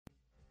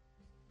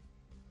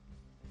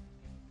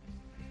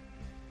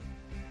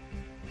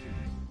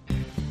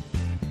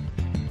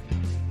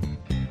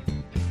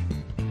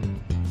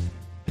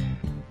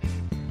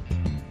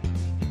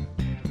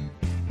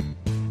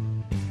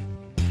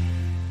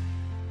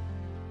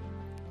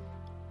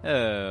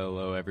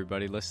Hello,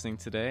 everybody listening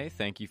today.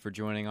 Thank you for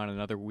joining on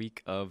another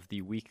week of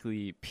the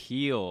Weekly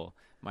Peel.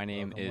 My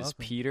name is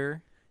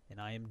Peter. And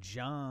I am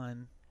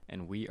John.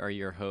 And we are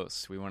your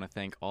hosts. We want to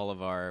thank all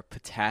of our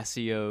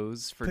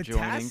Patassios for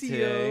joining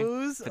today.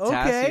 Patassios?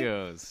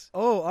 Patassios. Okay.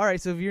 Oh, all right.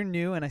 So if you're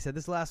new, and I said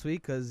this last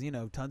week because,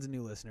 tons of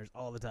new listeners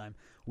all the time,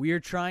 we are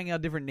trying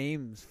out different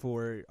names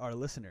for our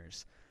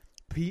listeners.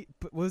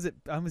 What was it?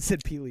 I almost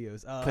said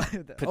Pelios.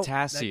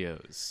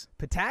 Patassios.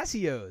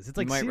 Patassios. It's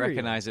like you might cereal.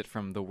 recognize it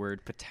from the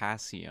word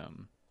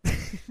potassium.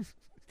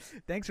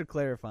 Thanks for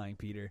clarifying,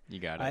 Peter. You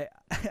got it.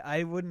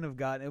 I wouldn't have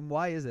gotten. And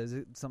why is that? Is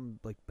it some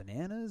like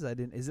bananas? I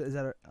didn't. Is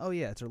that? Oh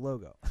yeah, it's our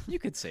logo. You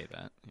could say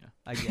that. Yeah.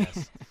 I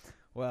guess.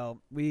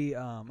 Well,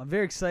 I'm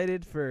very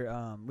excited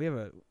for. We have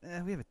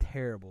a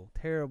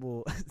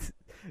terrible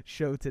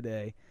show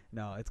today.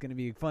 No, it's gonna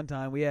be a fun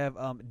time. We have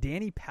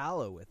Danny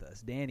Palow with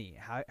us. Danny,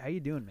 how you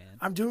doing, man?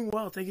 I'm doing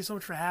well. Thank you so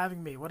much for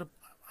having me.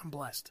 I'm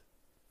blessed.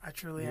 I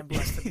truly am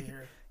blessed to be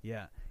here.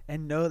 Yeah.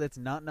 And no, that's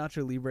not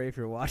Nacho Libre if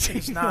you're watching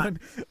it's not.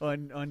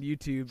 on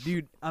YouTube.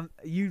 Dude,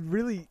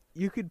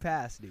 you could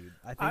pass, dude.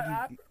 I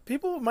think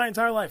people my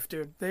entire life,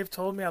 dude, they've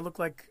told me I look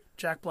like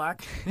Jack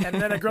Black.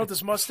 And then I grow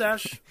this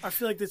mustache. I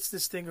feel like it's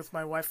this thing with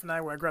my wife and I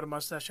where I grow a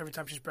mustache every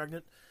time she's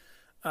pregnant.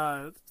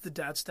 The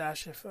dad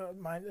stash,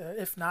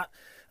 if not.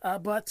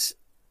 But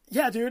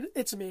yeah, dude,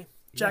 it's me,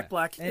 Jack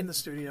Black, in the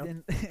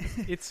studio.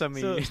 It's a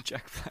me,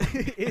 Jack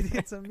Black.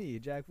 It's a me,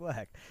 Jack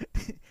Black.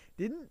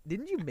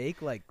 Didn't you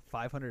make like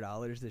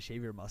 $500 to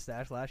shave your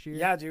mustache last year?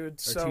 Yeah,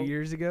 dude. Or 2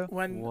 years ago?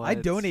 When I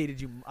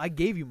donated you, I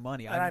gave you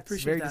money. I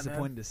appreciate very that,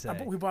 disappointed man. to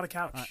say. We bought a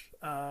couch.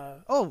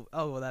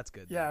 Well, that's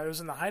good. Yeah, it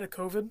was in the height of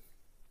COVID.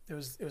 It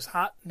was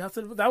hot.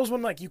 Nothing. That was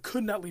when like you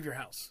could not leave your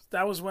house.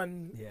 That was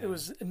when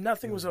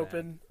nothing was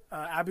open.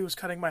 Abby was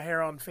cutting my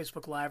hair on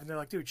Facebook Live, and they're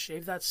like, "Dude,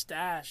 shave that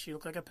stash. You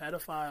look like a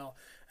pedophile."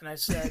 And I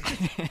said,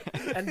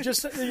 and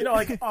just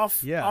like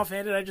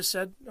offhanded, I just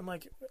said, I'm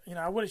like,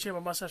 I wouldn't shave my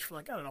mustache for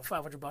like I don't know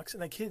 $500,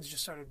 and the kids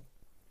just started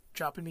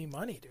dropping me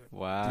money, dude.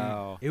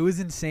 Wow, dude, it was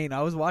insane.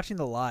 I was watching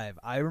the live.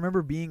 I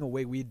remember being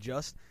away. We had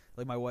just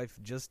my wife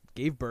just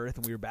gave birth,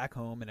 and we were back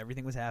home, and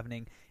everything was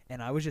happening.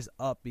 And I was just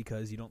up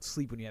because you don't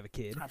sleep when you have a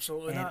kid.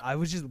 Absolutely and not.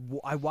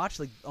 I watched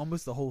like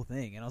almost the whole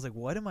thing, and I was like,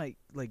 "What am I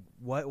like?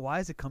 Why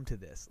has it come to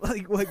this?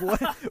 Like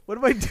what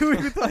am I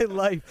doing with my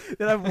life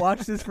that I've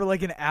watched this for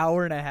like an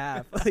hour and a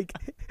half? Like,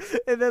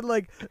 and then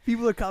like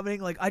people are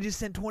commenting like, I just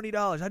sent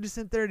 $20, I just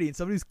sent $30, and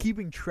somebody's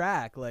keeping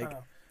track. Like,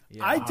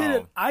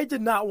 I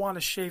did not want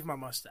to shave my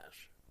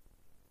mustache.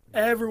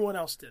 Everyone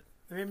else did.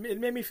 It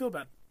made me feel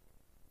bad.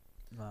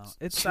 No,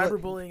 it's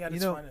cyberbullying at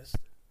its finest.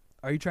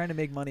 Are you trying to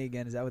make money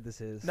again? Is that what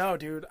this is? No,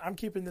 dude. I'm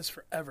keeping this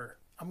forever.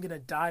 I'm going to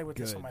die with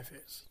this on my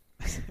face.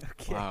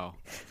 Okay. Wow.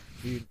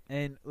 Dude,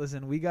 and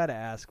listen, we got to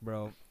ask,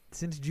 bro.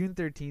 Since June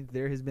 13th,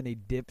 there has been a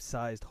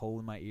dip-sized hole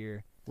in my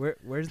ear.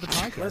 Where's the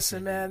podcast?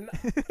 Listen, man.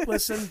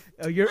 Listen.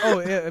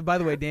 By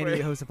the way, Danny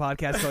hosts a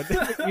podcast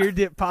called Ear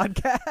Dip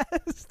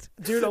Podcast.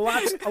 Dude, a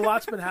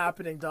lot's been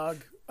happening, dog.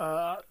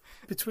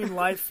 Between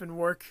life and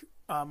work,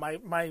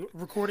 my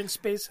recording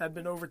space had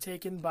been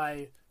overtaken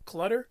by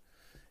clutter.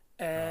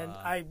 And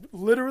I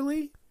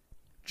literally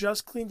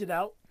just cleaned it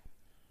out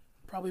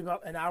probably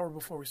about an hour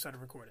before we started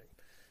recording.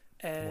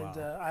 And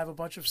I have a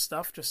bunch of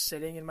stuff just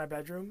sitting in my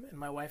bedroom, and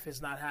my wife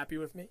is not happy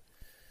with me.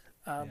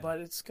 But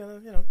it's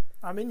going to,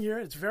 I'm in here.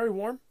 It's very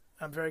warm.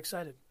 I'm very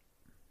excited.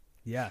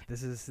 Yeah,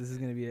 this is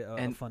going to be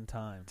a fun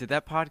time. Did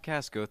that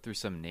podcast go through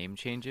some name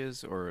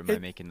changes, or am I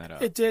making that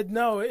up? It did.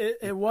 No,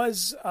 it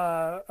was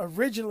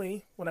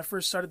originally, when I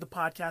first started the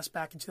podcast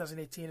back in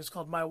 2018, it's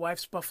called My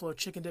Wife's Buffalo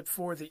Chicken Dip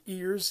for the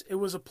Ears. It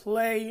was a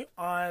play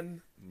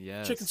on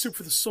Chicken Soup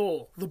for the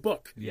Soul, the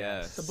book.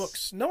 Yes. The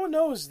books. No one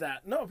knows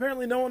that. No,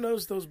 apparently no one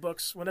knows those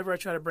books. Whenever I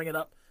try to bring it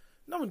up,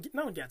 no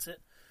one gets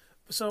it.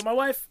 So my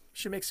wife,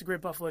 she makes a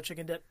great buffalo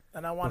chicken dip,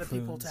 and I wanted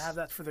people to have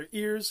that for their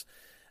ears.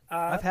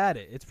 I've had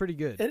it. It's pretty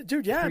good.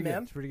 Dude, yeah,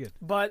 man. It's pretty good.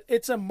 But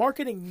it's a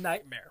marketing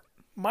nightmare.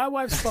 My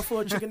Wife's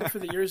Buffalo Chicken for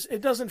the Ears, it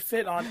doesn't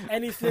fit on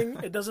anything.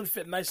 It doesn't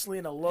fit nicely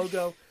in a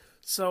logo.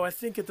 So I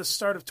think at the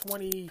start of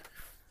 2020,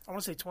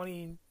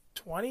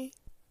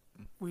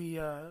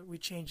 we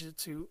changed it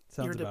to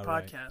Ear Dip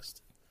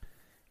Podcast.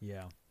 Right.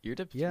 Yeah. Ear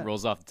Dip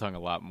rolls off the tongue a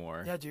lot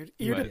more. Yeah, dude.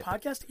 Ear Dip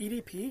Podcast,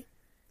 EDP,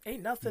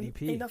 ain't nothing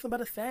but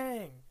a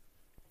thing.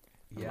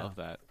 I love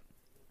that.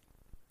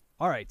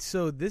 All right,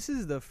 so this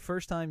is the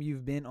first time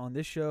you've been on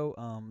this show,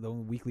 the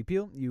Weekly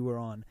Peel. You were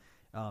on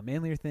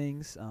Manlier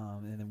Things,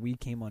 and then we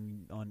came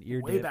on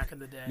Ear Dip. Way back in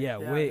the day. Yeah,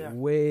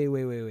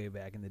 way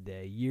back in the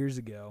day, years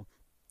ago.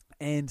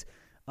 And,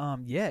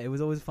 it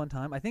was always a fun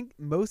time. I think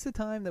most of the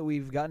time that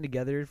we've gotten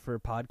together for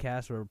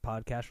podcasts or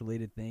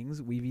podcast-related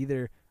things, we've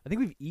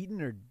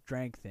eaten or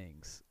drank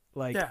things.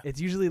 Like, it's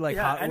usually like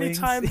hot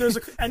wings.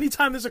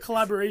 Anytime there's a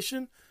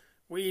collaboration,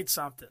 we eat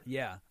something.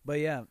 Yeah, but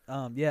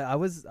I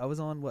was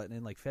on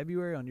in like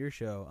February on your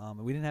show.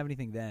 We didn't have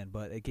anything then,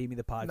 but it gave me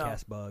the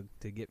podcast bug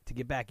to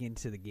get back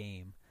into the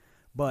game.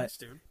 But nice,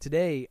 dude.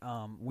 Today,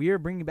 we are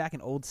bringing back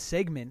an old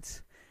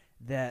segment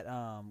that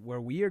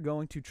where we are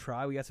going to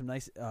try. We got some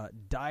nice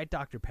Diet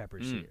Dr.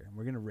 Peppers here.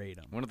 We're gonna rate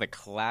them. One of the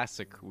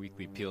classic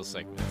weekly peel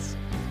segments.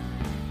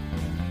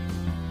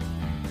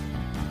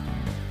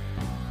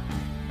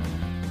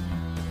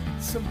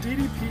 Some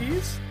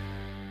DDPs.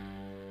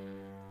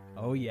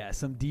 Oh yeah,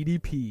 some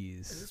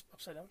DDPs. Is this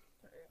upside down?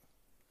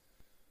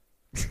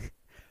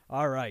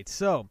 All right,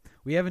 so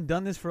we haven't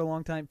done this for a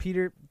long time.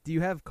 Peter, do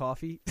you have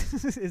coffee?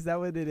 Is that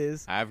what it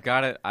is? I've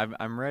got it.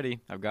 I'm ready.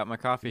 I've got my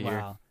coffee here.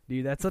 Wow,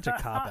 dude, that's such a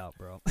cop out,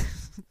 bro.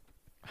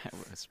 I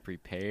was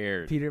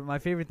prepared. Peter, my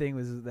favorite thing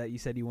was that you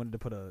said you wanted to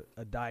put a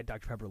Diet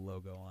Dr. Pepper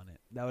logo on it.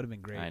 That would have been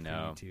great. I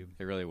know. For YouTube.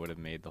 It really would have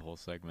made the whole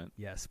segment.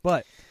 Yes,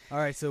 but all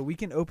right, so we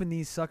can open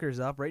these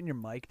suckers up right in your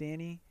mic,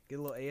 Danny. Get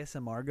a little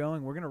ASMR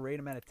going. We're gonna rate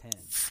them out of 10.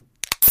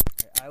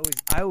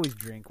 I always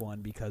drink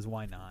one because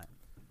why not?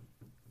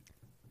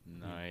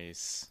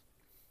 Nice.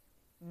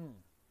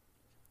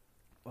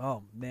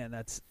 Oh man,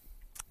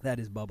 that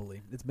is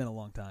bubbly. It's been a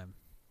long time.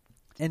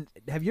 And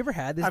have you ever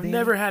had this? I've Danny?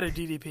 never had a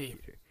DDP.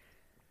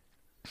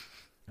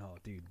 Oh,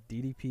 dude,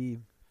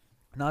 DDP,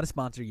 not a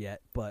sponsor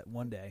yet, but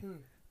one day,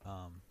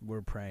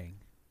 we're praying.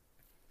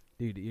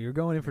 Dude, you're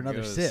going in for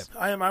another sip.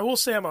 I am. I will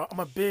say I'm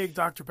a big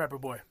Dr. Pepper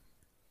boy.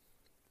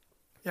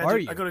 Yeah, Are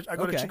you? I go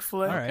to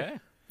Chick-fil-A. All right.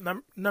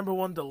 Number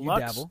one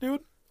deluxe,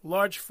 dude.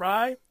 Large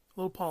fry, a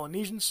little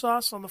Polynesian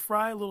sauce on the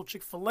fry, a little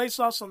Chick-fil-A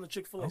sauce on the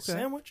Chick-fil-A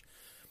sandwich.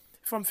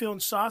 If I'm feeling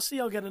saucy,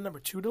 I'll get a number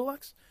 2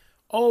 deluxe.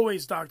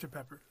 Always Dr.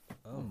 Pepper.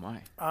 Oh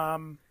my.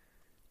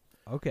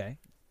 Okay.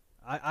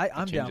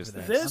 I'm down for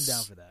that. This I'm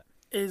down for that.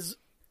 Is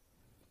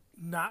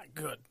not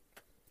good.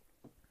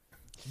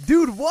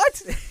 Dude,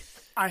 what?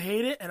 I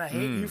hate it, and I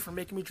hate you for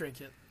making me drink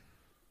it.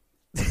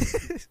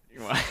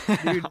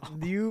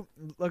 Dude,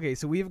 okay,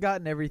 so we've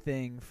gotten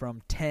everything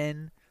from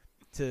 10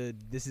 to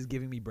this is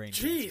giving me brain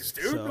cancer. Jeez,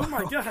 dude. So, oh,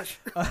 my gosh.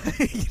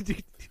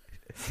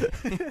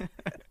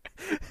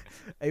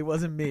 It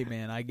wasn't me,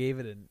 man. I gave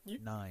it a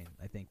 9,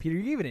 I think. Peter,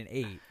 you gave it an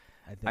 8,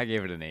 I think. I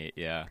gave it an 8,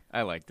 yeah.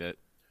 I liked it.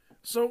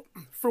 So,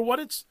 for what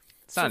it's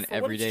not an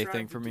everyday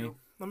thing for me.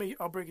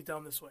 I'll break it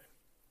down this way.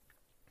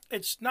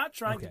 It's not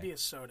trying to be a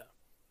soda.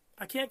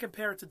 I can't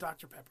compare it to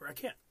Dr. Pepper. I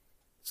can't.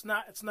 It's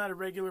not a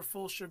regular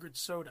full sugared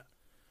soda.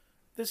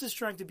 This is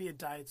trying to be a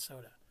diet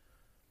soda.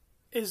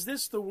 Is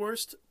this the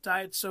worst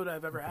diet soda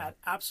I've ever had?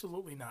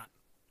 Absolutely not.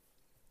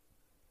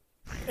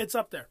 It's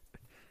up there.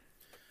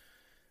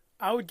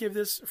 I would give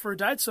this, for a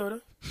diet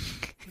soda,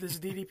 this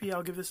DDP,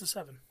 I'll give this a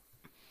 7.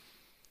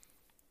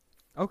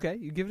 Okay,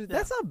 you give it. Yeah.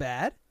 That's not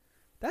bad.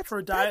 That's for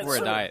a diet. For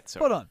a diet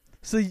soda. Hold on.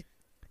 So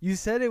you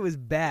said it was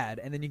bad,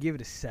 and then you gave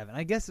it a 7.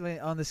 I guess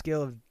on the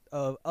scale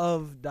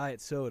of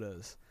diet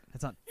sodas,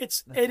 that's not.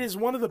 It is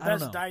one of the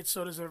best diet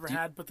sodas I've ever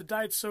had, but the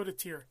diet soda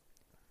tier.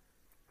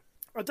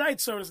 A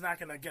diet soda is not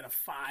going to get a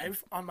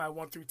 5 on my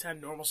 1 through 10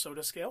 normal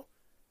soda scale.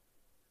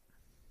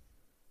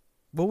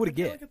 What would it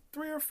get? Like a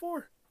 3 or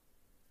 4.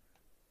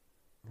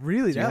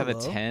 Really? Do you have low?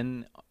 a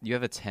 10? You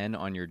have a 10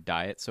 on your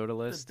diet soda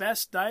list? The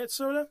best diet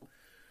soda?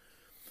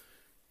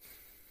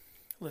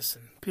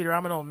 Listen, Peter,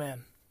 I'm an old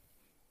man.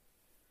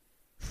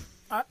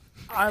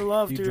 I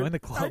love, dude. Join the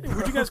club,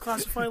 would you guys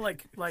classify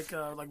like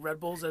Red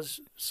Bulls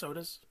as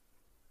sodas?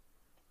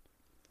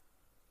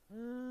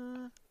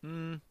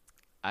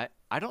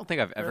 I don't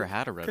think I've ever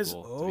had a Red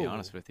Bull, to be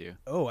honest with you.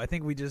 Oh, I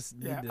think we just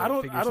need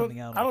to figure something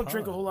out. I don't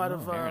drink a whole lot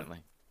of apparently.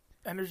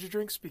 Energy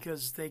drinks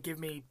because they give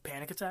me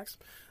panic attacks.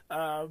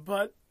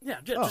 But yeah,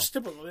 just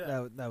typical.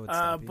 Yeah. That would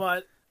stop you.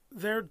 But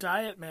their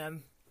diet,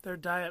 man, their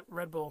diet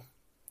Red Bull,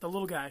 the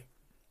little guy,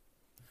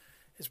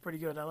 is pretty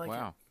good. I like it.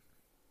 Wow.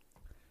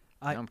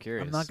 I'm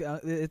curious.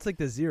 It's like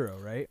the Zero,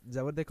 right? Is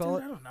that what they call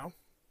it? I don't know.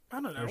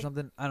 Or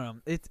something. I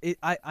don't know.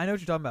 I know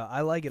what you're talking about.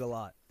 I like it a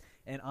lot.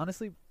 And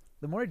honestly,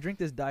 the more I drink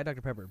this Diet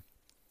Dr. Pepper,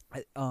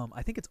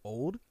 I think it's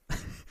old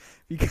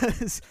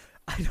because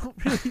I don't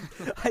really.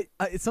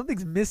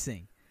 Something's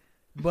missing,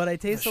 but I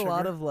taste a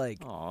lot of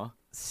like.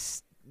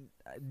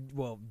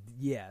 Well,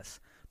 yes,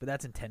 but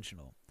that's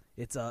intentional.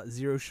 It's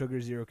 0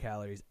 sugar, 0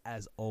 calories,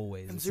 as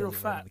always, and 0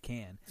 fat in the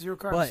can. 0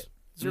 carbs, but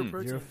 0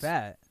 protein, 0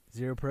 fat,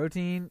 0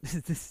 protein.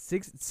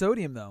 6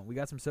 sodium though. We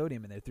got some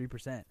sodium in there,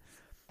 3%,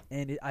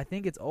 and I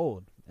think it's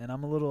old, and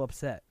I'm a little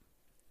upset.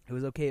 It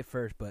was okay at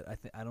first, but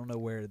I don't know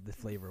where the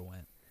flavor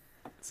went.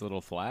 It's a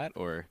little flat,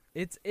 or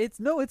it's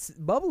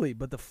bubbly,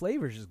 but the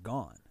flavor's just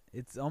gone.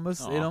 It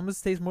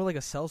almost tastes more like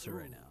a seltzer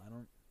right now. I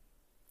don't.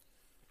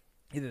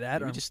 Either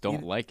that, or you just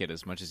don't like it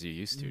as much as you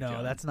used to. No,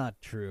 John. That's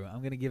not true.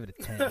 I'm gonna give it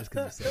a 10 just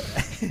because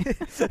you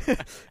said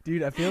that.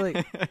 Dude, I feel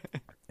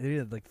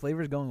like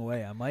flavor's going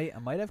away. I might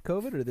have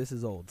COVID, or this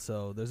is old.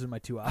 So those are my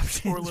 2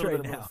 options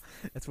right now.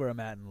 That's where I'm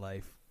at in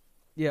life.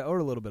 Yeah, or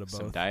a little bit of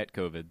both. Some diet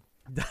COVID.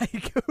 Diet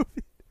COVID.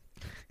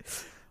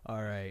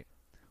 All right.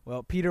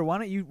 Well, Peter, why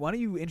don't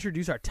you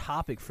introduce our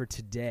topic for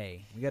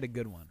today? We got a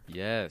good one.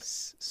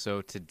 Yes.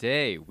 So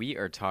today we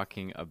are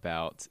talking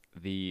about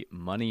the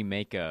money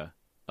maker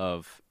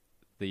of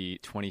the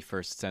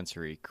 21st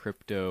century,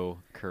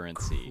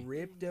 cryptocurrency.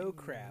 Crypto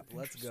crap.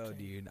 Let's go,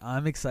 dude.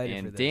 I'm excited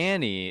for this. And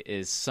Danny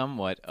is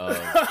somewhat of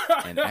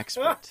an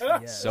expert.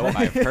 Yes. So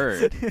I've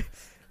heard.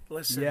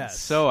 Listen, Yes.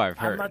 So I've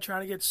I'm heard. not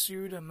trying to get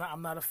sued. I'm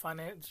not a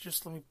finance.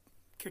 Just let me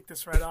kick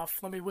this right off.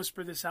 Let me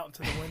whisper this out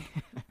into the wind.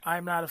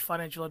 I'm not a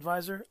financial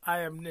advisor. I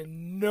am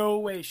in no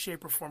way,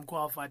 shape, or form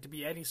qualified to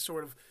be any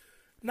sort of,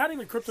 not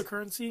even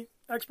cryptocurrency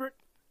expert,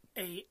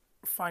 a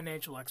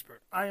financial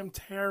expert. I am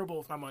terrible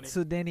with my money.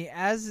 So Danny,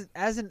 as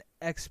an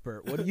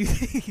expert, what do you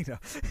think?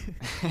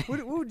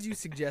 What would you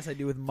suggest I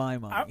do with my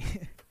money?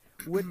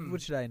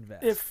 What should I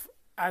invest? If,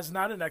 as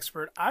not an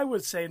expert, I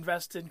would say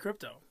invest in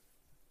crypto.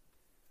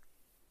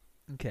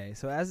 Okay,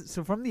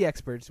 so from the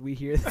experts, we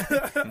hear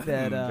that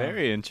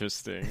Very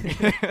interesting.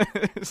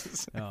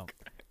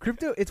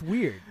 crypto. It's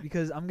weird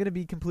because I'm gonna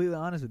be completely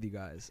honest with you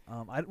guys.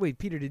 Wait,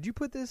 Peter, did you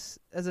put this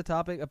as a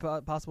topic, a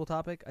possible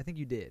topic? I think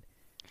you did.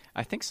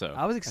 I think so.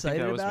 I was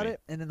excited that was about me.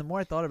 it, and then the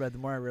more I thought about it, the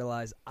more I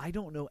realized I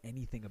don't know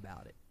anything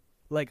about it.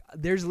 Like,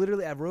 there's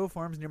literally at Royal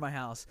Farms near my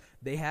house,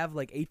 they have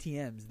like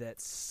ATMs that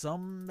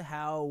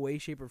somehow, way,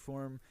 shape, or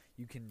form,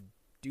 you can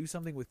do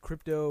something with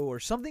crypto or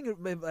something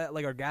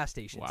like our gas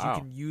stations. Wow.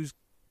 You can use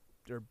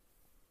or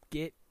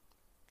get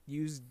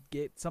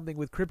something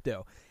with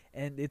crypto,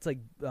 and it's like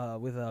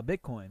with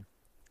Bitcoin,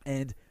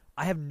 and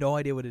I have no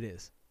idea what it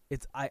is.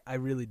 I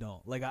really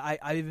don't. Like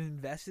I've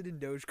invested in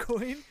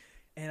Dogecoin,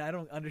 and I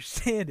don't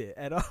understand it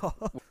at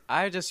all.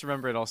 I just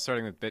remember it all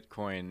starting with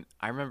Bitcoin.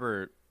 I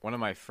remember one of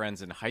my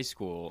friends in high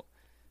school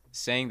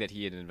saying that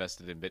he had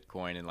invested in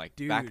Bitcoin, and like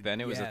Dude, back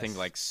then it was a yes. thing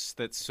like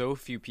that so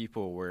few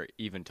people were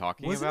even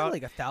talking Wasn't about.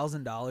 it like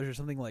 $1,000 or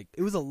something? Like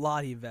it was a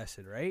lot he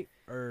invested, right?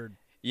 Or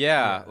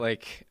Yeah, Yeah.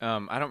 like I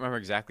don't remember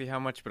exactly how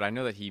much, but I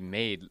know that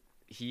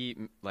he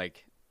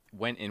like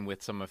went in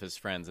with some of his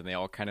friends, and they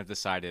all kind of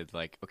decided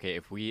like, okay,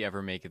 if we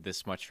ever make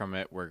this much from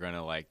it, we're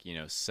gonna like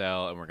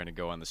sell, and we're gonna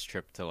go on this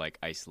trip to like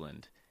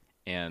Iceland,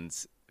 and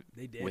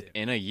they did,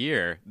 within a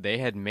year they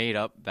had made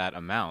up that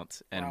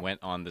amount and Wow. went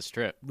on this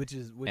trip, which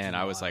is and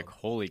I was like, wild.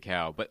 holy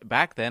cow! But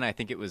back then, I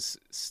think it was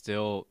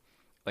still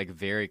like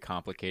very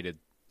complicated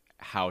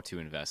how to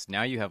invest.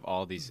 Now you have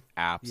all these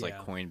apps like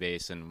Yeah.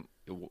 Coinbase and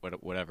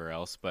whatever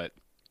else, but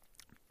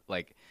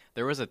like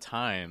there was a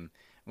time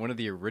one of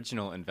the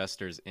original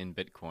investors in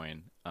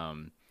Bitcoin,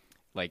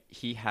 like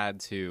he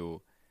had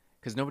to,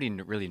 because nobody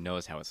really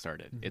knows how it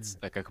started. It's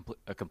like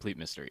a complete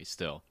mystery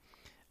still.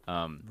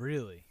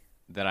 Really?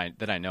 That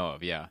I know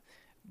of, yeah.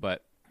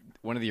 But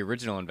one of the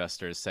original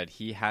investors said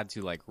he had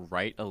to like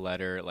write a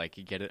letter, like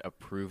get it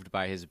approved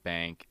by his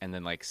bank, and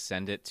then like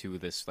send it to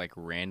this like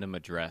random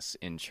address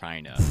in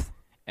China.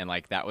 And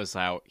like that was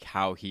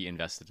how he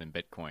invested in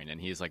Bitcoin,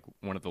 and he's like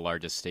one of the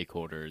largest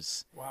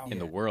stakeholders Wow. in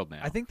the world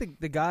now. I think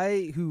the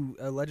guy who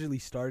allegedly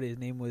started, his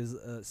name was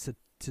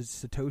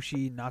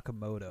Satoshi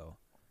Nakamoto,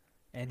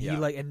 and he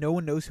Yeah. and no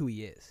one knows who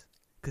he is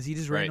because he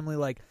just Right.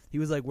 randomly he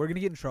was like, we're gonna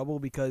get in trouble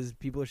because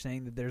people are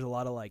saying that there's a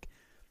lot of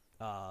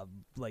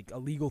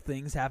illegal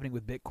things happening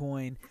with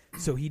Bitcoin,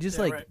 so he just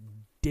Yeah, right.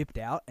 dipped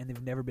out, and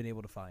they've never been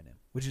able to find him,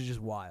 which is just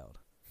wild.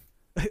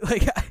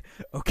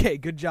 Okay,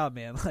 good job,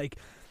 man.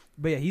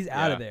 But yeah, he's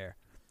out of Yeah. there.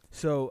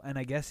 So, and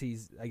I guess it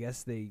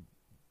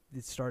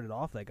started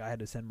off like I had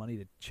to send money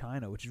to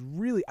China, which is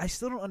really, I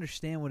still don't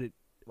understand what it.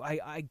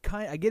 I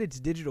get it's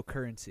digital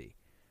currency,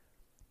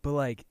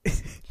 but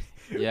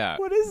Yeah.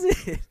 what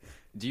is it?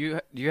 Do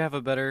you have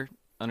a better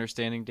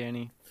understanding,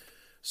 Danny?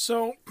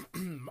 So,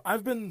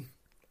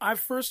 I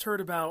first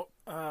heard about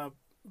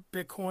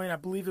Bitcoin. I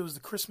believe it was the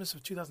Christmas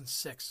of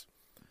 2006,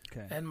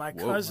 Okay, and my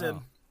Whoa, cousin,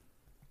 wow.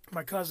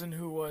 my cousin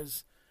who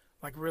was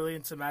like really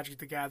into Magic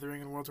the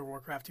Gathering and World of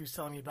Warcraft, he was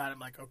telling me about it. I'm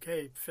like,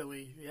 okay,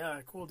 Philly, yeah,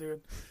 cool,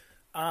 dude.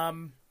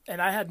 And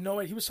I had no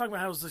idea. He was talking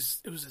about how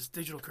it was this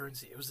digital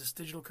currency. It was this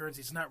digital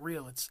currency. It's not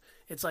real.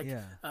 It's like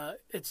Yeah.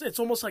 it's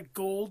almost like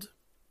gold,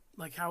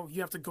 like how you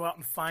have to go out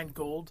and find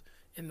gold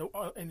in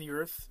the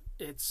earth.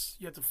 You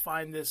have to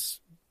find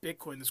this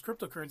Bitcoin, this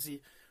cryptocurrency,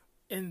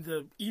 in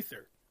the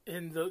ether,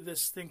 in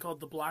this thing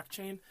called the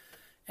blockchain,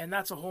 and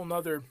that's a whole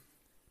nother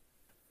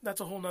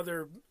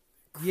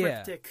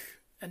Yeah. cryptic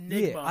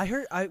enigma. Yeah, I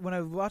heard. When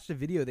I watched the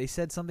video, they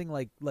said something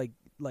like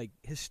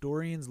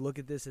historians look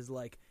at this as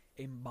like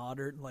a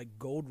modern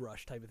gold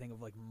rush type of thing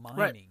of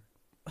mining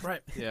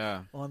Right.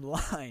 Yeah.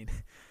 online.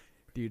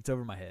 Dude, it's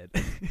over my head.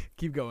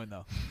 Keep going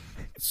though.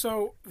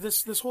 So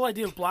this whole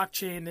idea of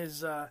blockchain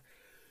is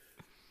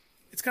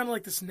it's kind of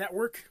like this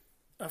network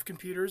of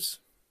computers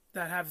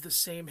that have the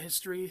same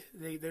history.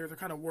 They're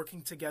kind of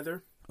working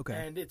together. Okay.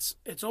 And it's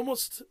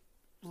almost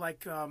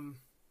like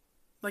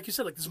you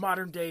said, like this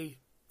modern day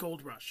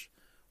gold rush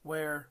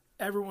where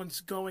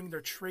everyone's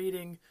they're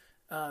trading,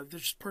 they're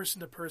just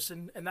person to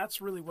person, and that's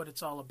really what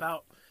it's all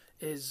about.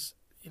 Is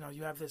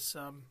you have this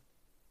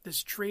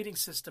this trading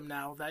system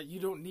now that you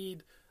don't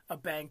need a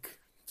bank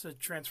to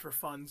transfer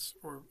funds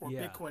or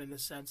Yeah. Bitcoin in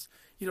this sense.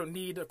 You don't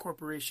need a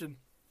corporation.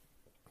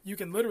 You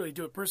can literally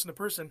do it person to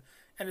person,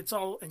 and it's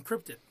all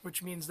encrypted,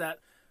 which means that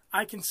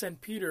I can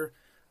send Peter,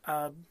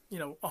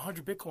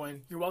 100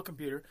 Bitcoin. You're welcome,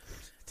 Peter,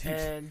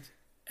 Dude.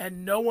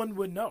 and no one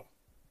would know.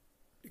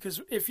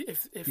 Because if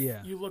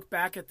Yeah. you look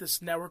back at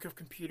this network of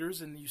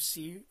computers and you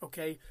see,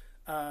 okay,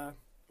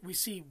 we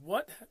see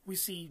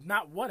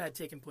not what had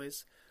taken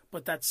place,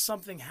 but that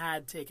something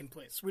had taken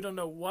place. We don't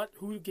know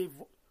who gave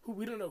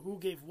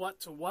what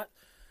to what.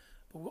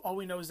 But all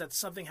we know is that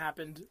something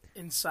happened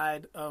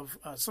inside of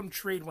some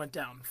trade went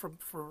down for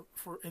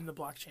in the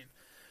blockchain.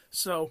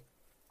 So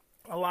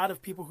a lot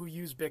of people who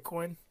use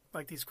Bitcoin,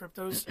 like these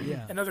cryptos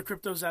and other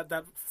cryptos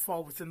that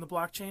fall within the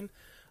blockchain,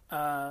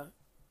 a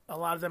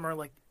lot of them are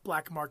like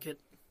black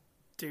market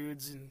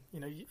dudes, and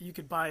you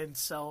could buy and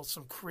sell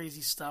some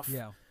crazy stuff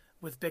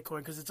with Bitcoin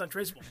because it's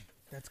untraceable.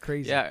 That's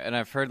crazy. Yeah, and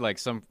I've heard like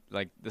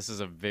this is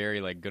a very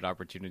like good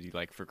opportunity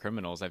like for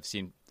criminals. I've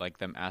seen like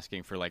them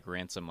asking for like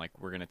ransom, like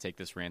we're gonna take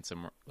this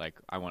ransom, like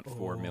I want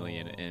 4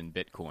 million in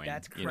Bitcoin.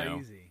 That's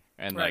crazy.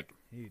 And right.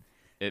 like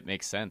it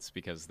makes sense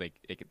because they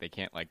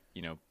can't like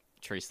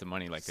trace the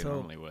money like they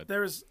normally would.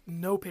 There is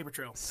no paper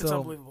trail. It's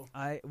unbelievable.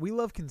 We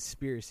love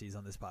conspiracies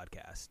on this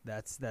podcast.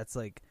 That's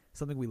like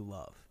something we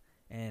love,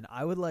 and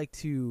I would like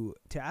to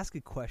ask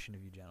a question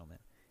of you gentlemen.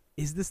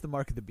 Is this the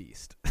mark of the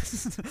beast?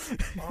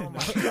 Oh my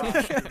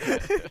gosh.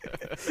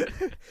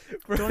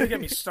 Don't even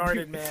get me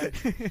started, man.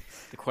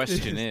 The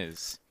question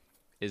is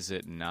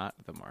it not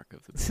the mark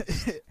of the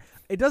beast?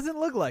 It doesn't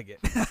look like it.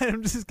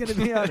 I'm just going to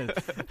be honest.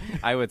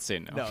 I would say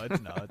no. No,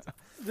 it's not.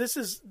 This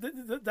is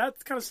that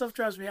kind of stuff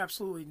drives me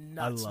absolutely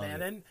nuts,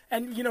 man. It.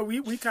 And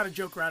we kind of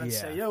joke around and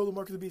say, "Yo, the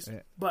mark of the beast,"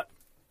 but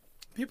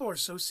people are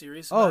so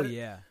serious about it. Oh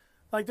yeah.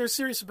 Like, they're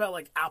serious about,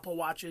 like, Apple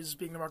Watches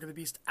being the mark of the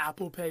beast,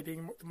 Apple Pay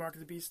being the mark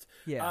of the beast.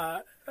 Yeah.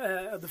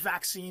 The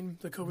vaccine,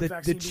 the COVID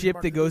vaccine. The chip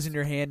that goes in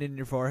your hand and in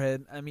your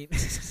forehead. I mean.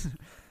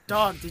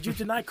 Dog, did you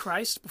deny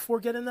Christ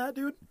before getting that,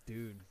 dude?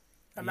 Dude.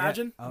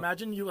 Imagine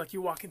you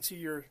walk into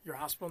your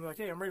hospital and they're like,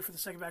 hey, I'm ready for the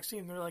second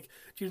vaccine. And they're like,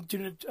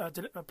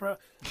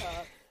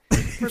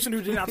 person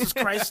who denounces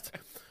Christ.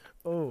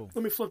 Oh.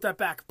 Let me flip that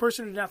back.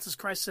 Person who denounces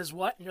Christ says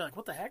what? And you're like,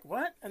 what the heck?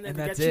 What? And then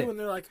they get you and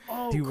they're like,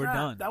 oh, dude, crap, we're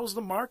done. That was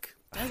the mark?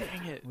 Dang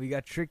it. We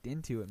got tricked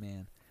into it,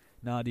 man.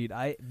 No, dude,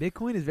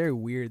 Bitcoin is very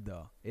weird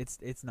though. It's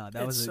not.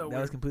 That was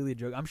completely a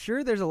joke. I'm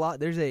sure there's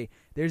a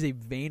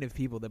vein of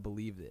people that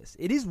believe this.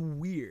 It is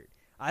weird.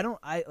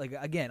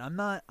 Again, I'm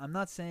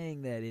not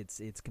saying that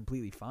it's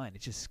completely fine.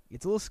 It's a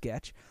little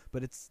sketch,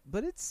 but it's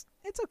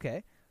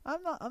okay.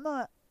 I'm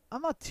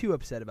not too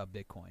upset about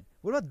Bitcoin.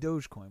 What about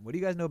Dogecoin? What do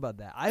you guys know about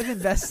that? I've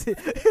invested.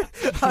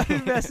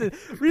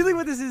 Really,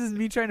 what this is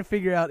me trying to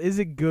figure out, is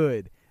it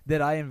good that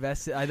I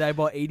invested? I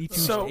bought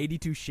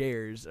 82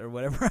 shares or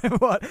whatever I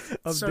bought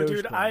of Dogecoin.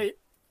 Dude,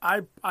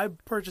 I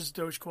purchased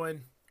Dogecoin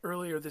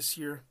earlier this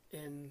year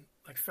in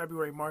like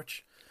February,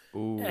 March.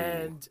 Ooh.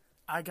 And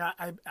I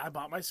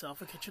bought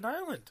myself a kitchen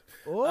island.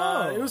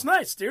 Oh. It was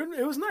nice, dude.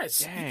 It was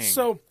nice. Dang.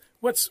 So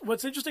what's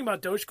interesting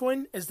about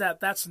Dogecoin is that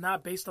that's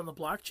not based on the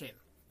blockchain.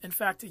 In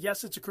fact,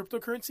 yes, it's a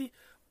cryptocurrency,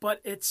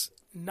 but it's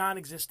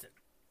non-existent.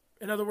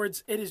 In other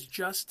words, it is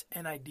just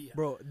an idea.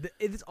 Bro,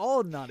 it's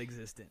all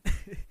non-existent.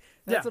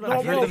 That's what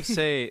I've heard them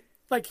say.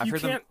 Like,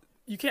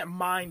 you can't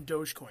mine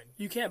Dogecoin.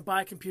 You can't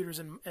buy computers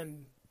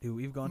and dude,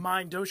 we've gone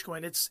mine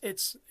Dogecoin.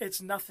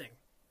 It's nothing.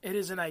 It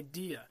is an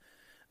idea.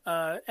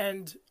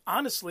 And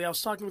honestly, I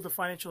was talking with a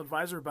financial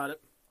advisor about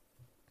it,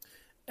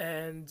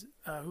 and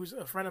who's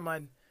a friend of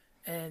mine,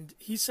 and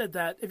he said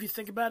that if you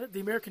think about it, the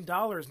American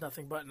dollar is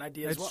nothing but an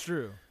idea as well.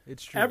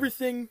 It's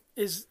true.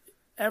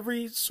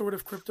 Every sort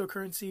of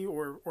cryptocurrency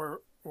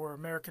or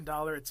American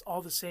dollar, it's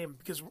all the same,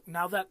 because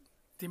now that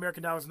the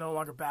American dollar is no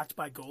longer backed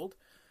by gold,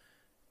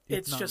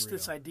 it's just real.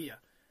 This idea.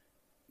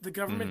 The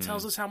government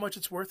tells us how much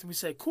it's worth, and we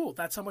say, cool,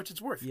 that's how much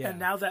it's worth. Yeah. And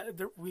now that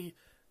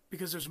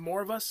because there's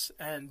more of us,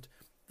 and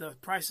the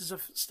prices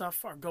of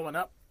stuff are going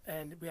up,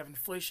 and we have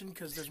inflation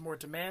because there's more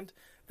demand,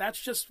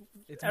 that's just,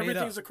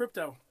 everything's a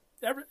crypto.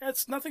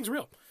 Nothing's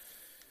real.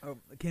 Oh,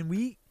 can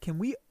we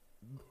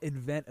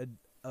invent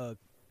a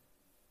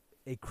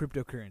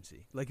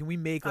cryptocurrency? Like, can we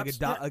make like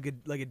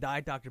a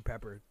Diet Dr.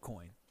 Pepper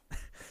coin,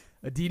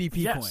 a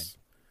DDP coin?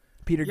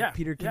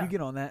 Peter, can you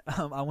get on that?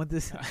 I want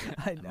this.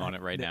 I'm on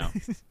it right now.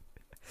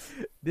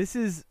 This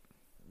is,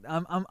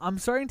 I'm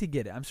starting to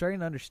get it. I'm starting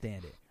to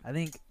understand it. I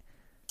think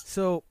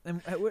so.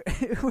 And where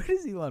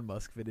does Elon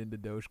Musk fit into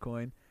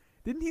Dogecoin?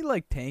 Didn't he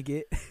like tank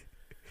it?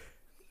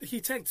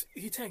 He tanked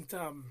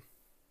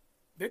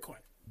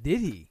Bitcoin. Did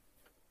he?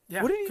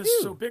 Yeah. What did he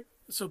do?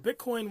 So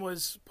Bitcoin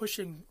was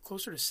pushing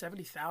closer to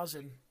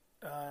 70,000.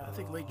 I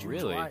think late June,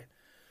 really? July,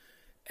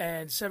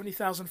 and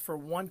 70,000 for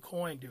one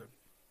coin, dude,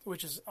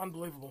 which is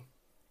unbelievable.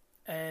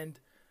 And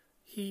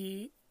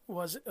he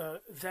was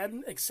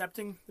then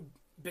accepting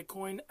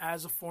Bitcoin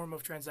as a form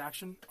of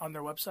transaction on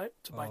their website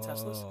to buy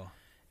Teslas.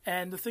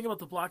 And the thing about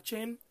the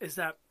blockchain is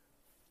that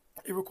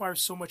it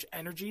requires so much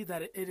energy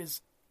that it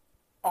is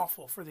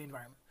awful for the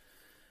environment.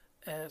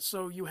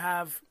 So you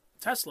have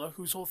Tesla,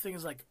 whose whole thing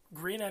is like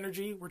green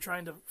energy. We're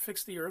trying to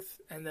fix the earth,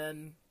 and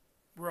then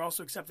we're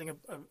also accepting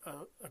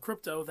a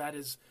crypto that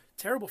is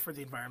terrible for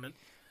the environment.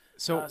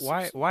 So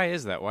why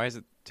is that? Why is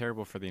it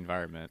terrible for the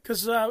environment?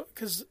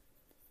 Because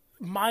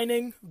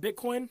mining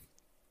Bitcoin,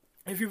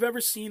 if you've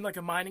ever seen like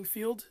a mining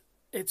field,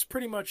 it's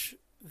pretty much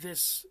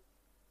this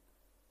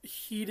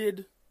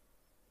heated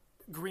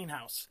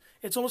greenhouse.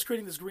 It's almost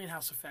creating this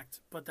greenhouse effect,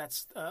 but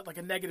that's like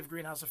a negative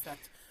greenhouse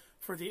effect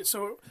for the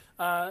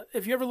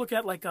if you ever look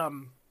at like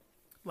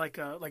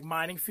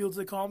mining fields,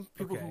 they call them,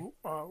 people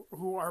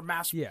who are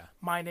mass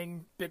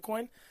mining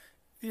Bitcoin,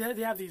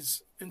 they have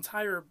these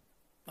entire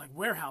like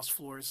warehouse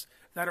floors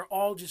that are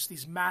all just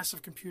these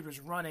massive computers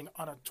running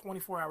on a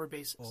 24-hour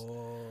basis.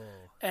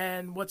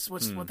 And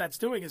what that's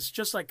doing is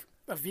just like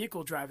a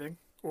vehicle driving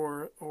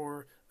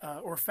or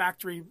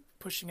factory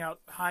pushing out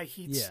high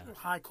heats,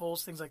 high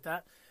coals, things like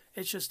that.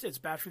 It's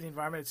bad for the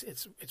environment.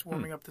 It's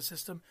warming up the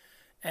system.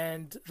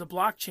 And the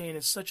blockchain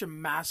is such a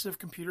massive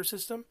computer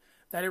system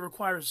that it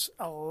requires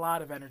a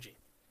lot of energy.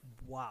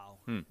 Wow.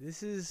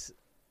 This is...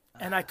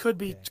 And I could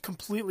be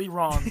completely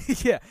wrong,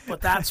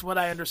 but that's what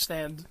I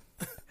understand.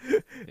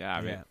 Yeah,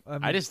 I mean,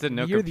 I just didn't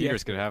know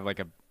computers could have like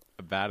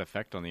a bad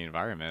effect on the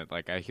environment.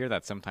 Like I hear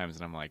that sometimes,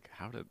 and I'm like,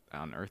 how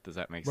on earth does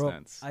that make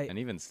sense? And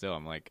even still,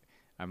 I'm like,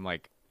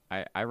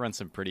 I run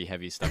some pretty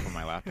heavy stuff on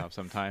my laptop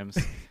sometimes,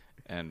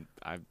 and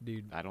I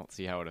don't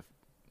see how it.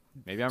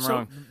 Maybe I'm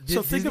wrong.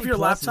 So think of your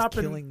laptop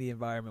is killing the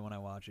environment when I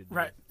watch it.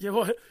 Right. Yeah.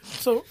 Well,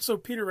 so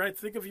Peter, right?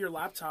 Think of your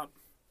laptop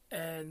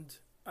and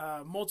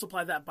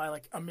multiply that by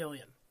like 1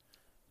 million,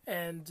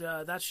 and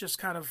that's just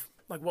kind of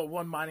like what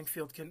one mining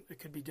field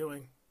could be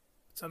doing.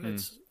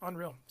 It's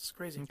unreal. It's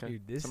crazy. Okay.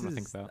 Dude, this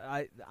is.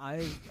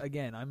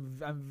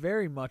 I'm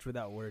very much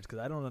without words because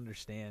I don't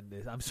understand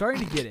this. I'm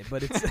starting to get it,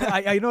 but it's.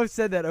 I know I've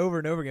said that over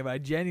and over again, but I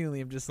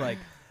genuinely am just like,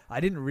 I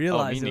didn't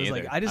realize it was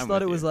like. I just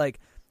thought it was like,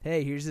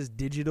 hey, here's this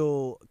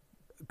digital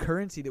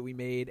currency that we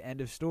made.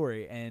 End of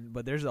story.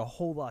 But there's a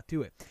whole lot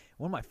to it.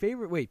 One of my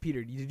favorite. Wait,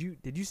 Peter,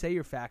 did you say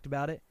your fact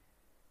about it?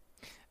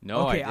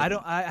 No. Okay,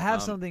 I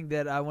have something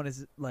that I want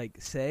to like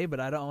say,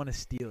 but I don't want to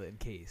steal it in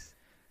case.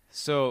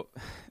 So.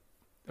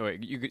 Oh,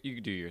 wait, you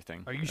could do your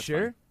thing. Are you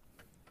sure?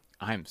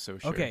 Fine. I'm so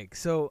sure. Okay,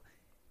 so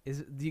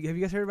have you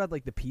guys heard about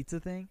like the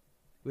pizza thing?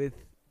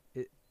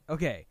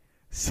 Okay,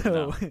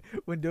 so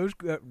when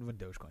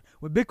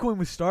Bitcoin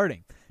was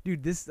starting,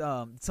 dude, this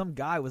some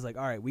guy was like,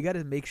 all right, we got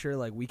to make sure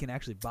like we can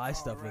actually buy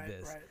stuff with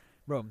this,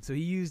 bro. So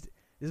this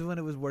is when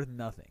it was worth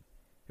nothing.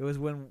 It was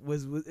when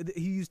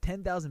he used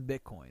 10,000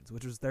 Bitcoins,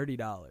 which was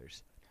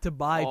 $30, to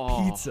buy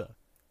pizza,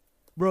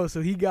 bro.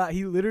 So he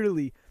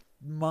literally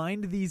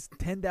mined these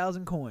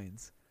 10,000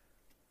 coins,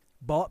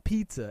 bought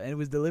pizza, and it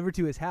was delivered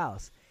to his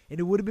house, and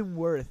it would have been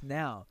worth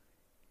now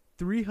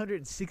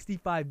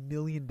 $365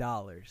 million,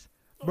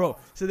 bro.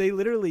 So they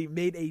literally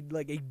made a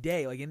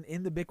day, like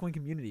in the Bitcoin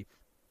community,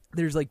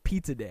 there's like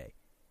pizza day,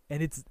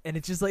 and it's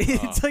just like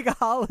it's like a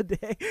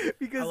holiday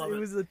because it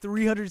was a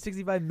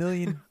 $365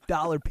 million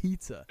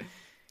pizza.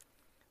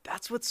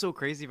 That's what's so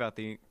crazy about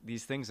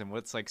these things, and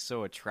what's like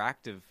so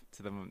attractive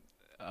to them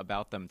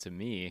about them to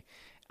me.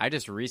 I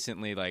just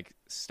recently like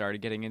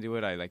started getting into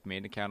it. I like made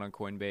an account on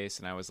Coinbase,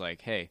 and I was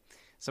like, hey,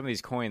 some of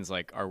these coins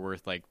like are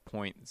worth like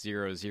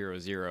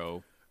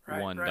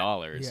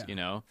 $0.0001, you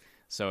know?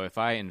 So if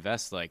I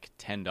invest like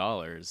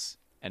 $10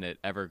 and it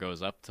ever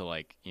goes up to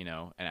like, you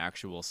know, an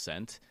actual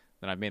cent,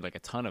 then I've made like a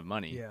ton of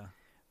money. Yeah.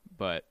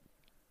 But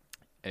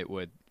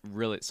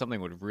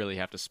something would really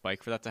have to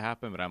spike for that to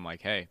happen. But I'm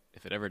like, hey,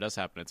 if it ever does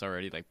happen, it's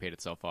already like paid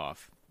itself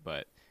off.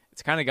 But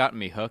it's kind of gotten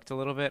me hooked a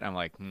little bit. I'm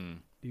like,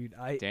 dude,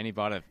 Danny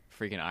bought a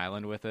freaking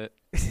island with it.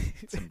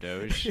 Some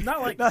Doge.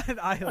 Not an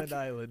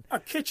island. A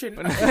kitchen.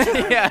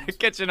 Yeah, a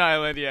kitchen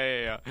island.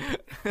 Yeah.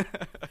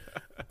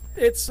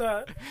 It's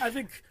I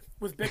think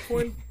with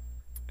Bitcoin,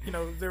 you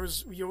know,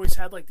 you always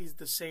had like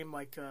the same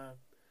like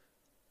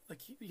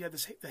you had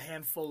the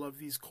handful of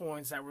these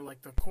coins that were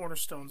like the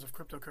cornerstones of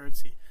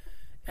cryptocurrency.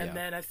 And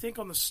then I think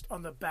on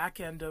the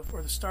back end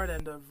or the start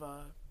end of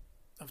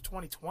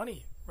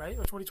 2020, right?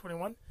 Or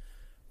 2021,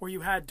 where you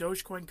had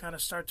Dogecoin kind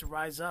of start to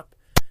rise up.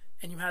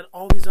 And you had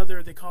all these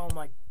other, they call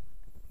them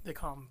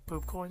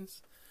poop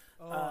coins.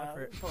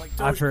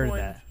 I've heard of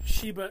that.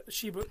 Shiba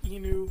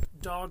Inu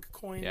dog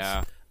coins.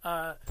 Yeah.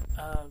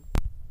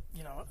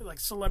 You know, like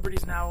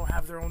celebrities now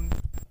have their own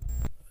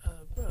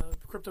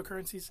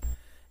cryptocurrencies,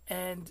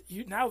 and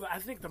I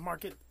think the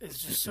market is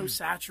just so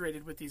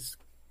saturated with these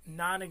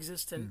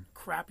non-existent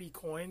crappy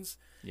coins.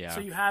 Yeah. So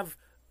you have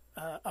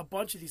a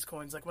bunch of these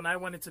coins. Like when I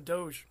went into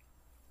Doge,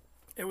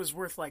 it was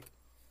worth like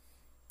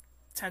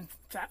a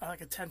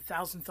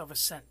 10,000th of a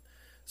cent.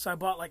 So I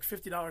bought like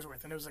 $50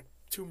 worth, and it was like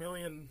 2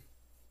 million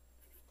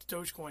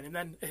Dogecoin, and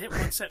then it hit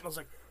 1 cent, and I was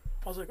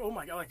like, oh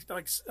my god,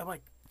 I'm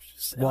like,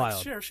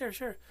 wild. Share.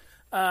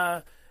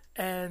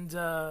 And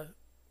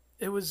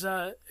it was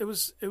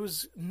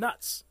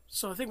nuts.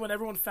 So I think when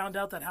everyone found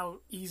out that how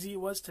easy it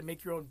was to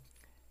make your own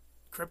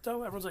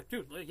crypto, everyone's like,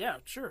 dude, yeah,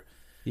 sure.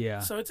 Yeah.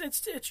 So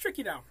it's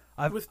tricky now.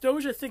 With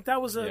Doge, I think that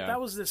was like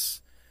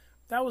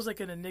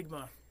an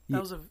enigma.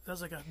 That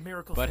was like a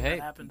miracle thing that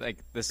happened. But hey, like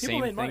the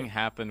same thing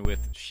happened with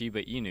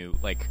Shiba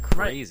Inu, like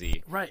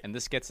crazy. Right. And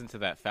this gets into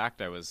that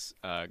fact I was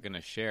going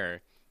to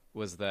share,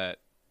 was that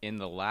in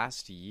the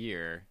last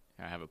year,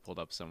 I have it pulled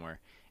up somewhere.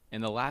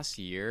 In the last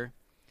year,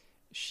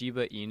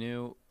 Shiba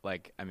Inu,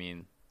 like, I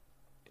mean,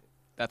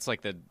 that's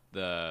like the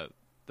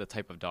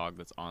type of dog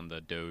that's on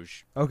the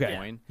Doge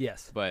coin.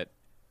 Yes. But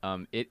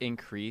it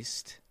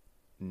increased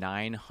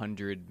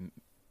 900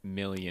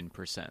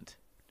 million%.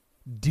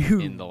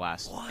 Dude, in the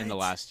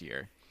last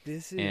year.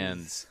 This is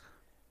And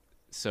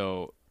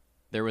so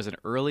there was an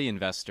early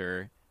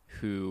investor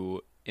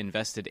who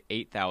invested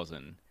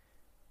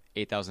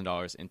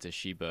 $8,000 into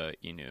Shiba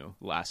Inu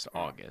last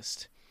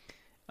August.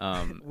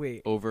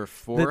 Wait, over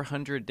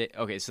 400 days.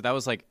 Okay, so that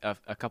was like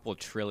a couple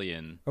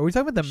trillion. are we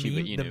talking about the Shiba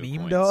meme? The Inu meme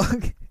coins.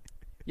 dog?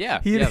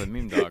 Yeah, He- the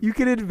meme dog. You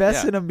can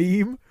invest Yeah. in a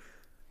meme,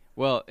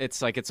 Well,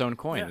 it's like its own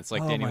coin. Yeah. It's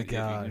like Oh my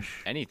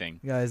gosh. anything.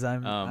 guys.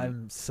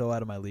 I'm so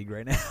out of my league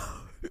right now.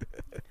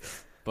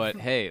 But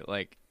hey,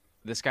 like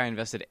this guy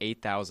invested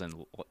 8,000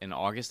 in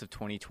August of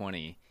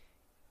 2020,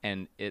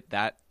 and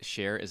that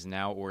share is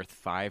now worth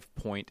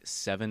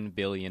 $5.7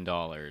 billion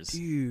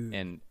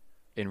Dude,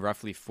 in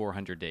roughly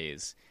 400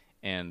 days.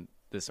 And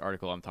this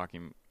article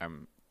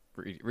I'm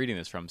reading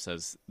this from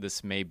says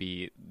this may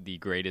be the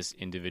greatest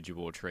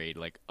individual trade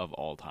like of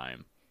all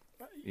time.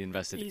 He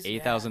invested Easy.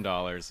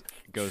 $8,000,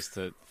 goes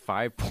to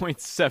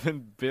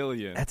 $5.7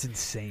 billion. that's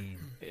insane.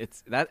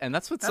 It's that, and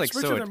that's what's That's like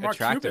so richer than Mark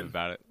attractive Cuban.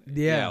 about it.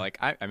 Yeah. Like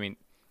I mean,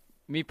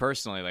 me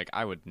personally, like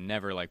I would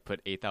never like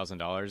put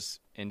 $8,000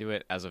 into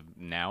it as of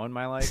now in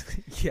my life.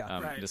 Yeah,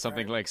 Right, Into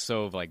something right. like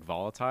so like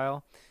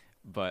volatile.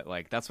 But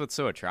like that's what's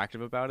so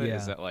attractive about it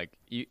is Yeah. that like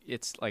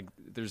it's like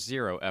there's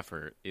zero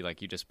effort. You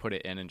just put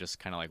it in and just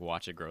kind of like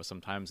watch it grow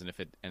sometimes. And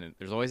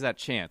there's always that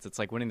chance. It's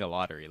like winning the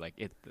lottery. Like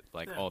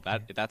Yeah.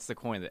 that's the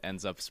coin that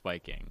ends up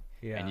spiking,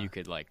 Yeah. and you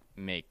could like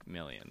make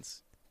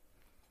millions.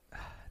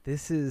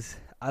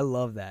 I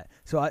love that.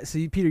 So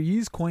Peter, you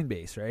use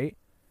Coinbase, right?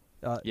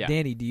 Yeah.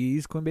 Danny, do you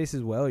use Coinbase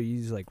as well, or you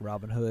use like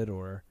Robinhood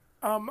or?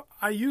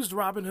 I used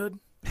Robinhood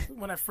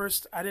when I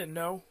didn't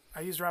know. I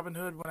used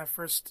Robinhood when I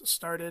first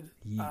started.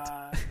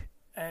 Yeet.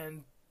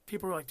 And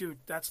people were like, dude,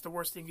 that's the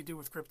worst thing you do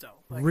with crypto.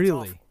 Like, it's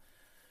Really?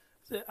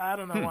 awful. I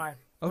don't know why.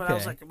 But I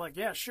was Okay. like,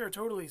 yeah, sure,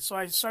 totally. So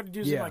I started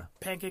using Yeah. like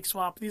Pancake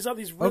Swap. These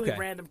really Okay.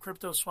 random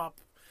crypto swap.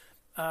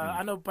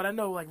 I know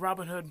like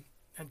Robinhood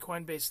and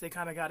Coinbase, they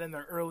kind of got in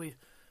there early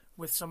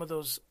with some of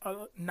those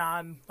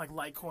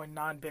Litecoin,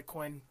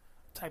 non-Bitcoin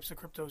types of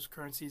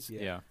cryptocurrencies.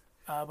 Yeah.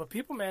 But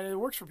people, man, it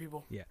works for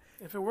people. Yeah.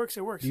 If it works,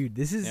 it works. Dude,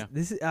 this is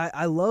Yeah.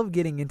 I love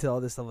getting into all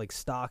this stuff like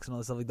stocks and all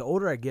this stuff. Like the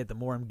older I get, the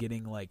more I'm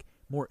getting like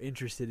more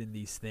interested in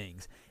these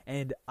things.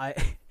 And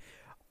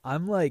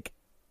I'm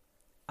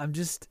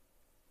just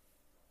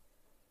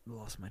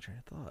lost my train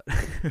of thought.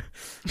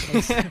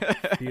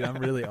 Dude, I'm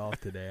really off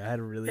today. I had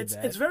a really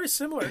bad. It's very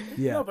similar.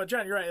 Yeah. No, but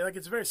John, you're right. Like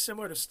it's very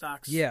similar to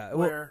stocks. Yeah, well,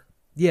 Where,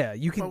 yeah,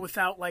 you can. but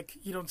without like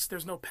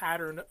there's no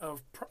pattern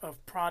of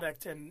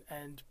product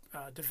and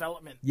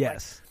development.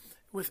 Yes. Like,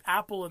 with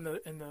Apple in the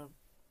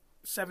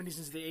 70s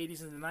into the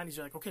 80s and the 90s,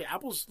 you're like, okay,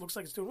 Apple looks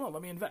like it's doing well.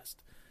 Let me invest.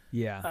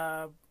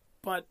 Yeah.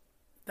 But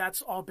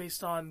that's all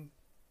based on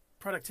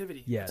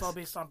productivity. Yes. It's all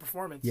based on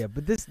performance. Yeah,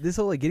 but this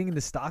whole like getting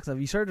into stocks stuff,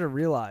 you started to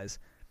realize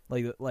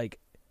like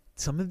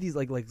some of these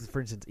like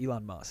for instance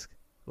Elon Musk.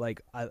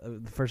 Like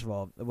first of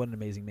all, what an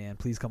amazing man.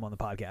 Please come on the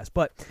podcast.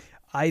 But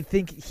I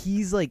think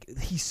he's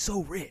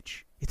so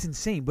rich. It's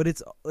insane, but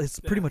it's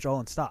pretty much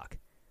all in stock.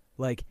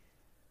 Like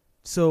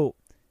so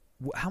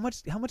how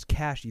much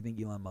cash do you think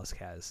Elon Musk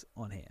has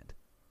on hand?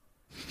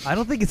 I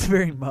don't think it's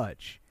very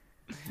much.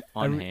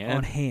 On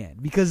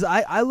hand, because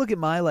I look at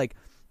my like,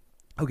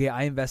 okay,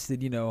 I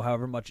invested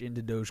however much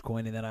into Dogecoin,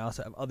 and then I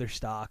also have other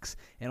stocks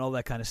and all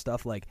that kind of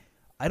stuff. Like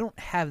I don't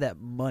have that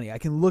money. I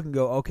can look and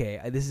go, okay,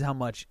 this is how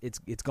much it's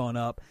gone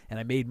up, and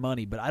I made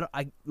money. But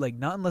I like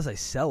not unless I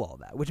sell all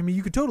that, which I mean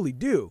you could totally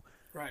do.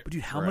 Right. But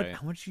dude, how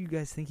much do you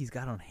guys think he's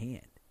got on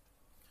hand?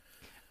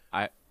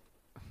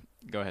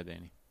 Go ahead,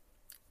 Danny.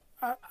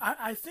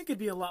 I think it'd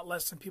be a lot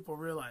less than people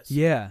realize.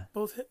 Yeah,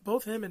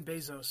 Both him and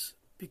Bezos,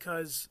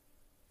 because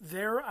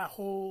they're a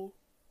whole.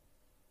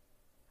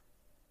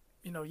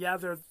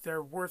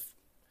 They're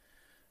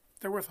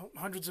worth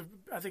hundreds of.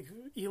 I think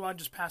Elon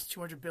just passed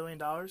 $200 billion,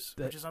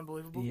 which is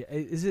unbelievable. yeah.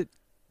 Is it?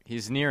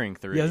 He's nearing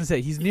 3. Yeah, I was gonna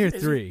say he's near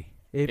Is 3.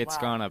 It's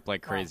Wow. gone up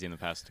like crazy in the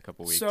past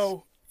couple weeks.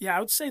 So yeah, I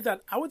would say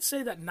that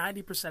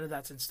 90% of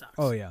that's in stocks.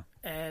 Oh yeah,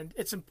 And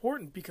it's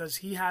important because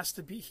he has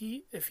to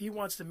be if he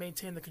wants to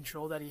maintain the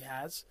control that he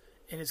has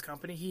in his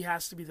company, he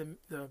has to be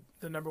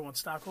the number one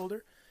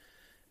stockholder.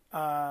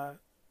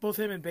 Both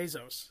him and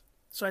Bezos.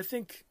 So I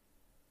think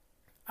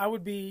I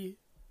would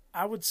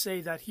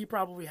say that he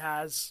probably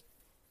has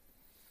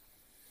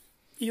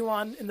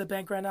Elon in the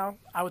bank right now.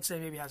 I would say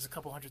maybe has a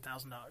couple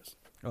 $100,000.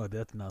 oh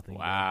that's nothing.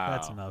 bro. Wow.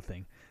 That's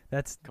nothing.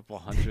 That's a couple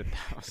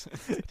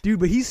 100,000. dude,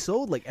 but he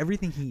sold like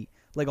everything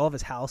like all of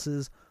his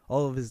houses,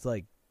 all of his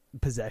like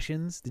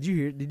possessions. Did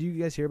you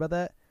guys hear about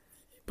that?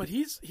 But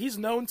he's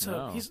known to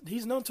No.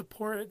 he's known to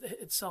pour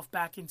itself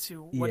back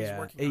into what he's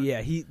working on.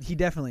 Yeah, he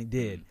definitely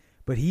did.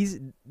 But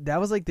that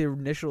was like the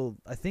initial,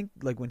 I think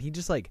like when he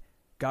just like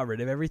got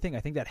rid of everything, I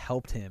think that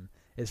helped him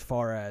as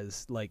far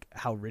as like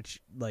how rich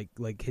like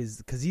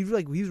his, cuz he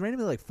was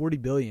randomly like 40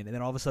 billion and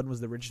then all of a sudden was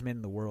the richest man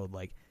in the world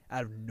like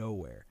out of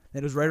nowhere.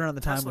 And it was right around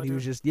the time Tesla, when he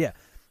was dude. just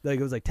like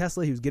it was like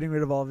Tesla, he was getting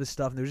rid of all of his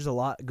stuff and there was just a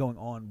lot going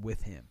on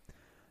with him.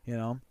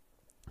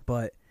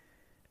 But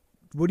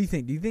What do you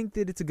think? Do you think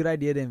that it's a good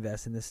idea to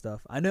invest in this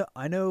stuff? I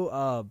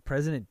know.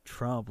 President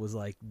Trump was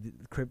like,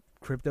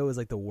 crypto is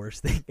like the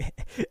worst thing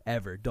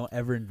ever. Don't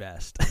ever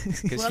invest.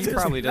 Because he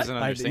probably doesn't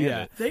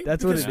understand it.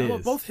 That's what it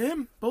is.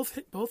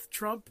 Both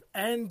Trump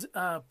and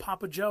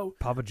Papa Joe.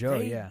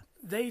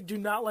 They do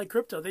not like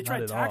crypto. They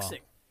tried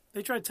taxing.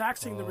 They tried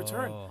taxing the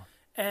return,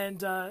 and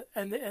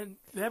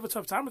they have a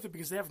tough time with it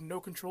because they have no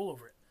control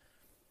over it.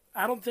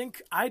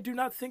 I do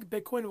not think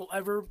Bitcoin will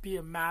ever be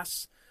a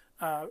mass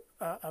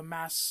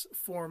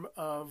form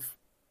of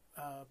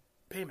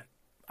payment.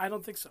 I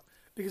don't think so.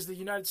 Because the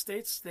United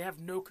States, they have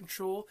no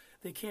control.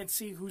 They can't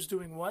see who's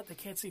doing what. They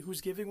can't see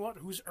who's giving what,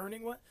 who's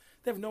earning what.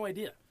 They have no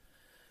idea.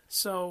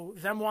 So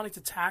them wanting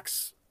to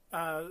tax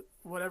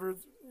whatever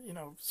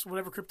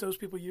cryptos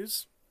people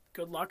use,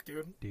 good luck,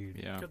 dude.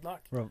 Yeah. Good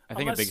luck. Bro, I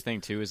think a big thing,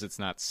 too, is it's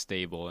not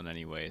stable in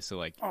any way. So,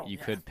 like, you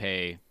could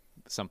pay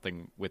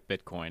something with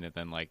Bitcoin and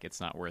then, like, it's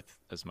not worth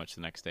as much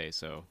the next day.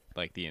 So,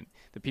 like, the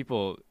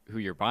people who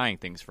you're buying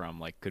things from,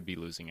 like, could be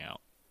losing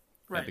out.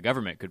 Right. The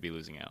government could be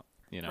losing out,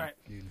 you know? Right.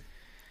 Dude.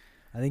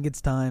 I think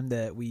it's time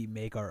that we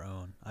make our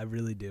own. I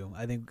really do.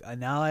 I think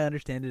now I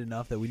understand it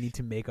enough that we need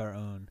to make our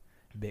own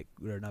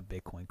not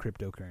Bitcoin,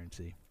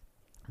 cryptocurrency.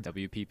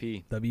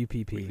 WPP.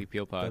 Weekly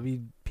Peel Pod.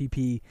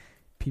 WPP,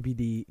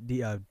 PPD,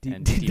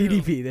 and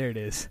DDP. There it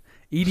is.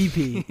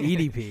 EDP.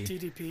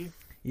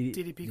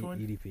 DDP coin.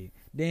 EDP.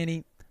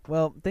 Danny,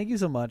 well, thank you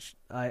so much.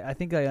 I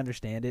think I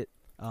understand it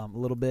a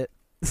little bit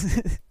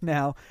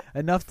now.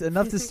 Enough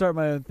to start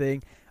my own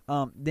thing.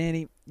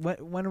 Danny,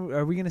 when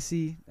are we gonna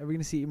see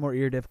more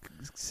ear dip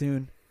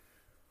soon?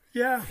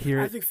 Yeah,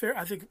 I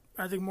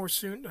think more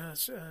soon.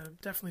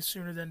 Definitely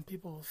sooner than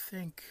people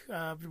think.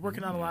 Been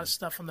working on a lot of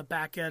stuff on the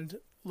back end,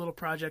 little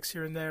projects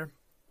here and there.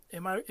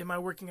 Am I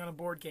working on a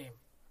board game?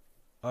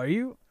 Are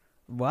you?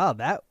 Wow,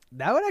 that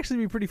would actually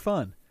be pretty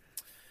fun.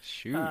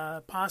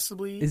 Shoot.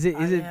 Possibly. Is it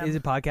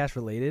podcast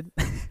related?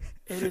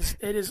 It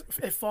is.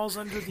 It falls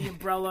under the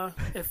umbrella.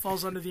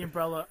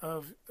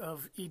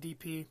 Of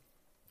EDP.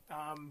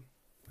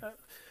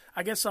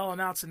 I guess I'll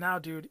announce it now,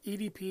 dude.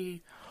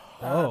 EDP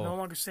no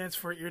longer stands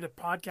for Ear Dip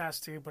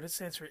Podcast, dude, but it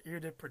stands for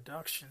Ear Dip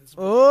Productions.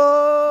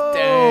 Oh,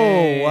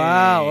 dang.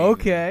 Wow.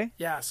 Okay.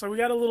 Yeah, so we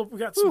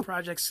got some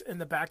projects in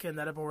the back end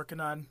that I've been working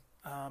on,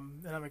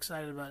 and I'm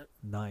excited about it.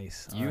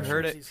 Nice. You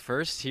heard it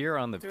first here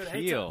on the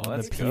Peel.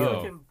 Let's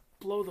go. Can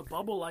blow the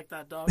bubble like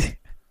that, dog.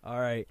 All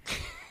right.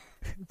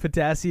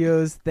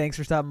 Potassios, thanks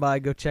for stopping by.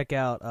 Go check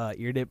out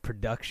Ear Dip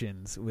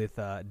Productions with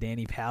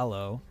Danny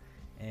Palow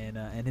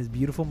and his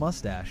beautiful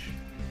mustache.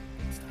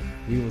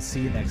 We will see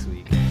you next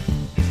week.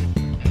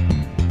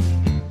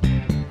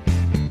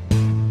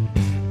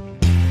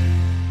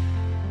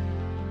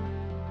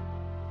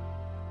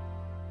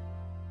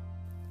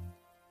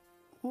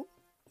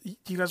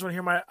 Do you guys want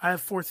to hear I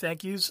have 4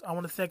 thank yous. I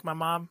want to thank my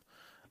mom.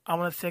 I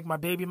want to thank my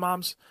baby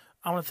moms.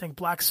 I want to thank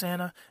Black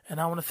Santa. And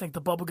I want to thank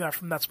the bubble guy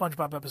from that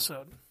SpongeBob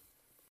episode.